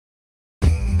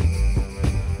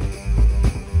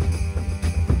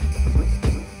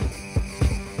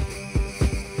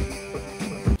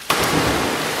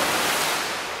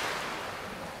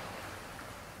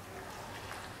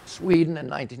Sweden in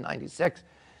 1996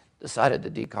 decided to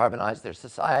decarbonize their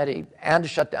society and to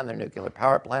shut down their nuclear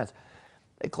power plants.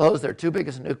 They closed their 2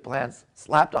 biggest nuke plants,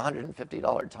 slapped a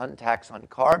 $150 ton tax on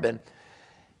carbon,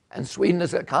 and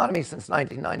Sweden's economy since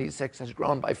 1996 has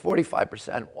grown by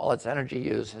 45%, while its energy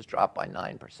use has dropped by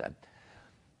 9%.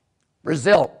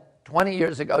 Brazil, 20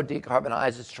 years ago,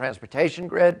 decarbonized its transportation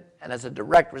grid, and as a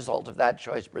direct result of that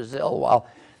choice, Brazil, while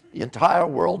the entire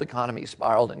world economy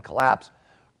spiraled and collapsed,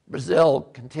 Brazil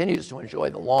continues to enjoy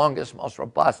the longest, most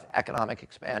robust economic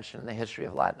expansion in the history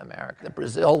of Latin America.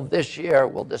 Brazil this year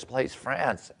will displace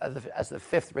France as the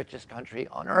 5th richest country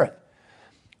on earth.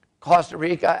 Costa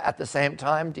Rica, at the same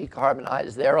time,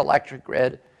 decarbonized their electric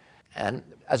grid, and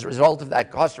as a result of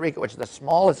that, Costa Rica, which is the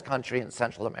smallest country in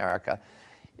Central America,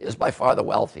 is by far the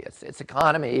wealthiest. Its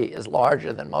economy is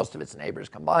larger than most of its neighbors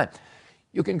combined.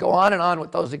 You can go on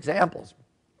with those examples.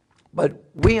 But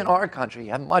we in our country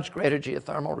have much greater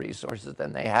geothermal resources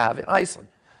than they have in Iceland.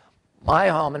 My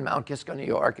home in Mount Kisco, New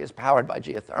York, is powered by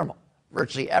geothermal.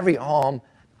 Virtually every home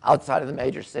outside of the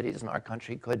major cities in our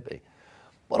country could be.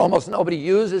 But almost nobody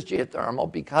uses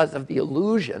geothermal because of the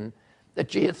illusion that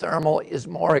geothermal is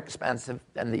more expensive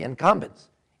than the incumbents.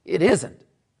 It isn't.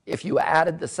 If you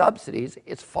added the subsidies,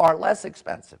 it's far less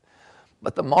expensive.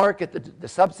 But the market, the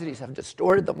subsidies have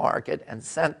distorted the market and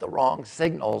sent the wrong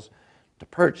signals to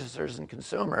purchasers and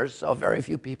consumers, so very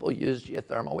few people use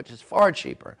geothermal, which is far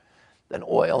cheaper than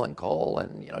oil and coal,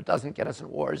 and doesn't get us in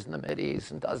wars in the Mideast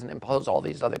and doesn't impose all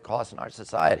these other costs in our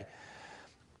society.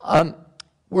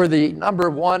 We're the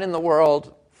 #1 in the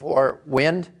world for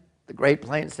wind. The Great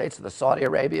Plains states are the Saudi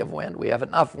Arabia of wind. We have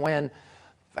enough wind.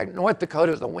 In fact, North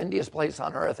Dakota is the windiest place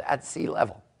on earth at sea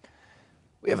level.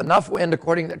 We have enough wind,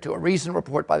 according to a recent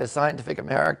report by the Scientific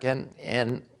American,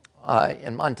 in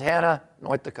Montana,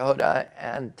 North Dakota,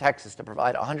 and Texas to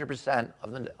provide 100%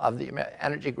 of the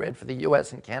energy grid for the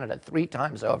US and Canada 3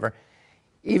 times over,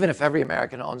 even if every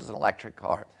American owns an electric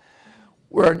car.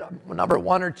 We're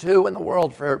 #1 or 2 in the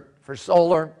world for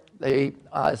solar. The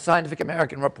Scientific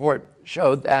American report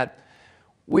showed that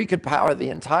we could power the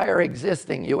entire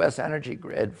existing US energy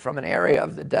grid from an area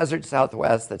of the desert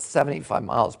Southwest that's 75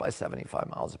 miles by 75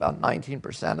 miles, about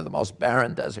 19% of the most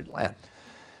barren desert land.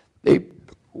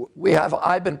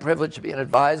 I've been privileged to be an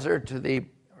advisor to the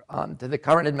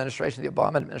current administration, the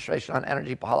Obama administration, on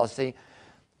energy policy.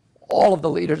 All of the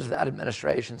leaders of that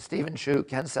administration, Stephen Chu,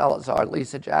 Ken Salazar,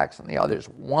 Lisa Jackson, the others,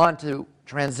 want to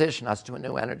transition us to a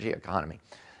new energy economy.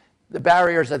 The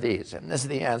barriers are these, and this is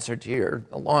the answer to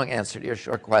the long answer to your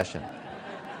short question.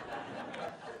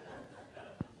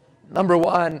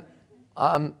 #1,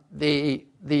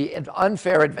 the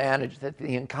unfair advantage that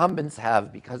the incumbents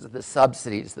have because of the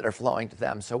subsidies that are flowing to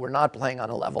them. So we're not playing on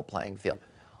a level playing field.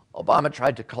 Obama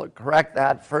tried to correct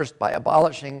that first by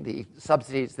abolishing the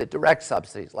subsidies, the direct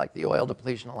subsidies, like the oil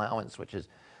depletion allowance, which is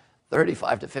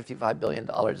 $35 to $55 billion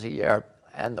a year,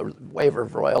 and the waiver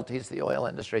of royalties to the oil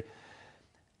industry,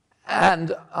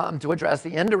 and to address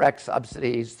the indirect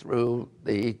subsidies through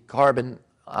the carbon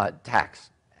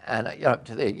tax and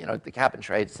to the cap and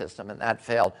trade system, and that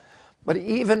failed. But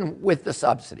even with the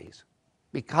subsidies,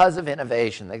 because of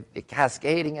innovation, the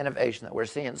cascading innovation that we're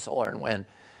seeing in solar and wind,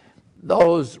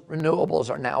 those renewables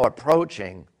are now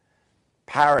approaching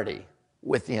parity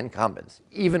with the incumbents,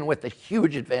 even with the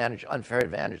huge advantage, unfair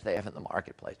advantage they have in the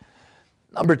marketplace.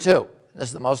 #2, this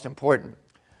is the most important,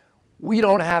 we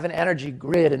don't have an energy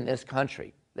grid in this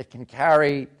country that can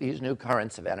carry these new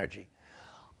currents of energy.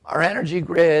 Our energy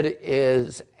grid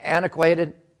is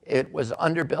antiquated, it was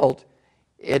underbuilt,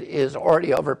 it is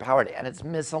already overpowered, and it's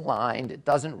misaligned. It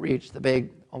doesn't reach the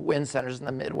big wind centers in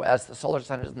the Midwest, the solar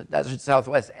centers in the desert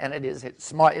Southwest, and it's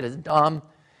smart, it is dumb.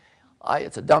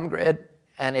 It's a dumb grid,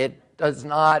 and it's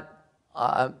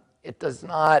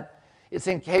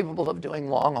incapable of doing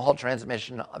long-haul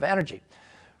transmission of energy.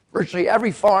 Virtually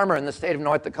every farmer in the state of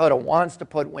North Dakota wants to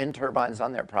put wind turbines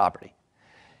on their property.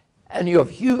 And you have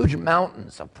huge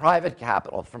mountains of private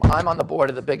capital. I'm on the board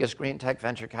of the biggest green tech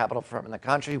venture capital firm in the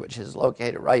country, which is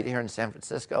located right here in San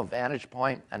Francisco, Vantage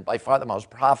Point, and by far the most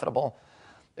profitable.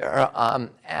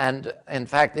 And in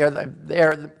fact,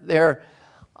 they're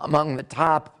among the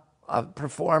top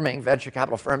performing venture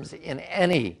capital firms in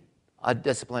any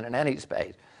discipline, in any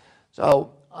space.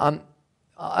 So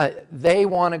they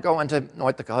want to go into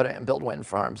North Dakota and build wind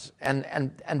farms.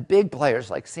 And big players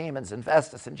like Siemens,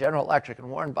 Vestas, and General Electric, and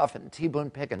Warren Buffett, and T.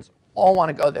 Boone Pickens all want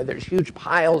to go there. There's huge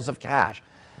piles of cash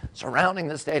surrounding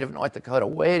the state of North Dakota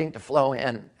waiting to flow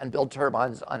in and build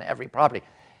turbines on every property.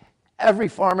 Every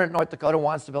farmer in North Dakota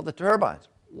wants to build the turbines.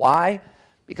 Why?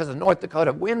 Because a North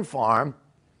Dakota wind farm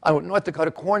A North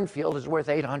Dakota cornfield is worth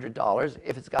 $800.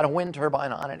 If it's got a wind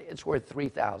turbine on it, it's worth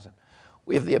 $3,000.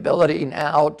 We have the ability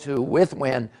now to, with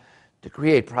wind, to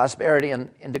create prosperity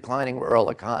in declining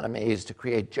rural economies, to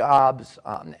create jobs,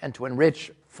 and to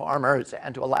enrich farmers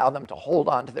and to allow them to hold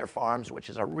on to their farms, which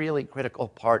is a really critical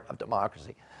part of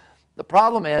democracy. The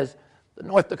problem is the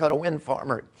North Dakota wind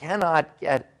farmer cannot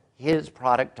get his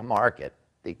product to market,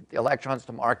 the electrons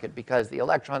to market, because the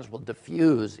electrons will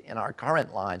diffuse in our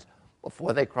current lines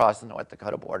before they cross the North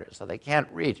Dakota border. So they can't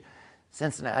reach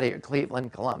Cincinnati or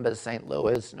Cleveland, Columbus, St.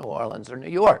 Louis, New Orleans, or New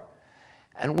York.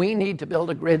 And we need to build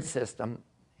a grid system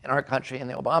in our country, and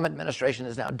the Obama administration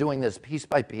is now doing this piece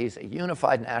by piece, a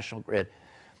unified national grid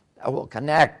that will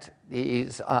connect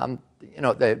these, the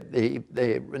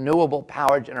renewable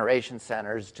power generation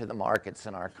centers to the markets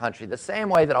in our country. The same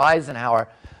way that Eisenhower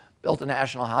built a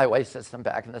national highway system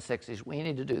back in the 60s, we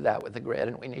need to do that with the grid,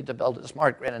 and we need to build a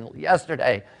smart grid. And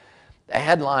yesterday, the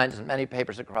headlines in many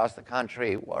papers across the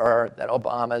country were that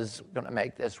Obama's going to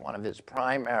make this one of his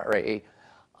primary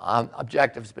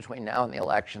objectives between now and the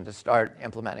election, to start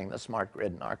implementing the smart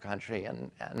grid in our country,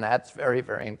 and that's very,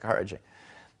 very encouraging.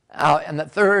 And the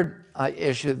third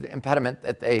issue, the impediment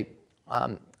that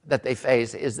they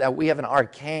face, is that we have a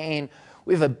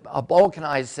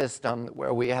balkanized system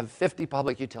where we have 50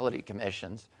 public utility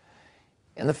commissions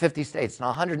in the 50 states and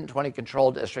 120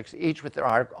 control districts, each with their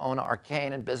own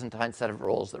arcane and Byzantine set of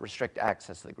rules that restrict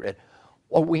access to the grid.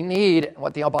 What we need, and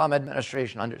what the Obama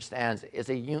administration understands, is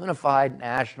a unified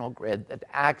national grid that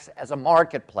acts as a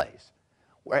marketplace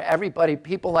where everybody,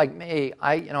 people like me,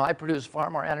 I produce far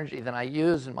more energy than I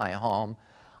use in my home.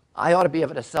 I ought to be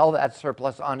able to sell that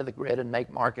surplus onto the grid and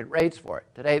make market rates for it.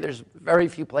 Today, there's very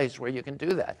few places where you can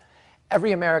do that.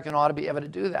 Every American ought to be able to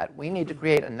do that. We need to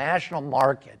create a national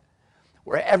market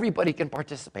where everybody can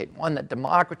participate, one that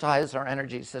democratizes our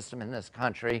energy system in this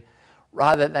country,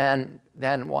 rather than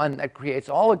one that creates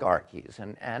oligarchies.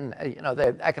 And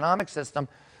the economic system,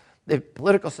 the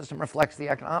political system reflects the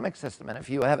economic system. And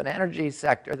if you have an energy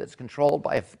sector that's controlled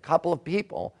by a couple of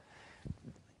people,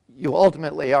 you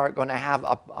ultimately are going to have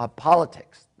a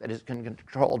politics that is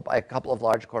controlled by a couple of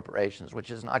large corporations,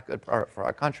 which is not good for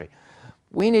our country.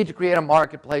 We need to create a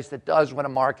marketplace that does what a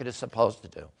market is supposed to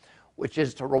do, which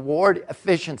is to reward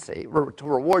efficiency, to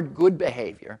reward good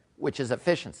behavior, which is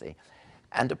efficiency,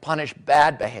 and to punish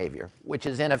bad behavior, which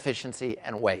is inefficiency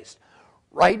and waste.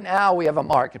 Right now, we have a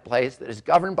marketplace that is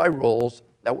governed by rules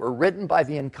that were written by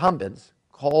the incumbents,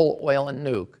 coal, oil, and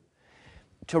nuke,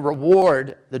 to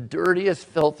reward the dirtiest,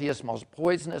 filthiest, most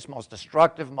poisonous, most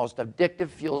destructive, most addictive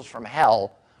fuels from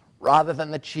hell, rather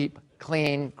than the cheap,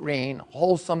 clean, green,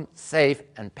 wholesome, safe,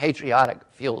 and patriotic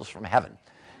fuels from heaven.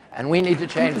 And we need to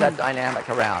change that dynamic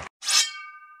around.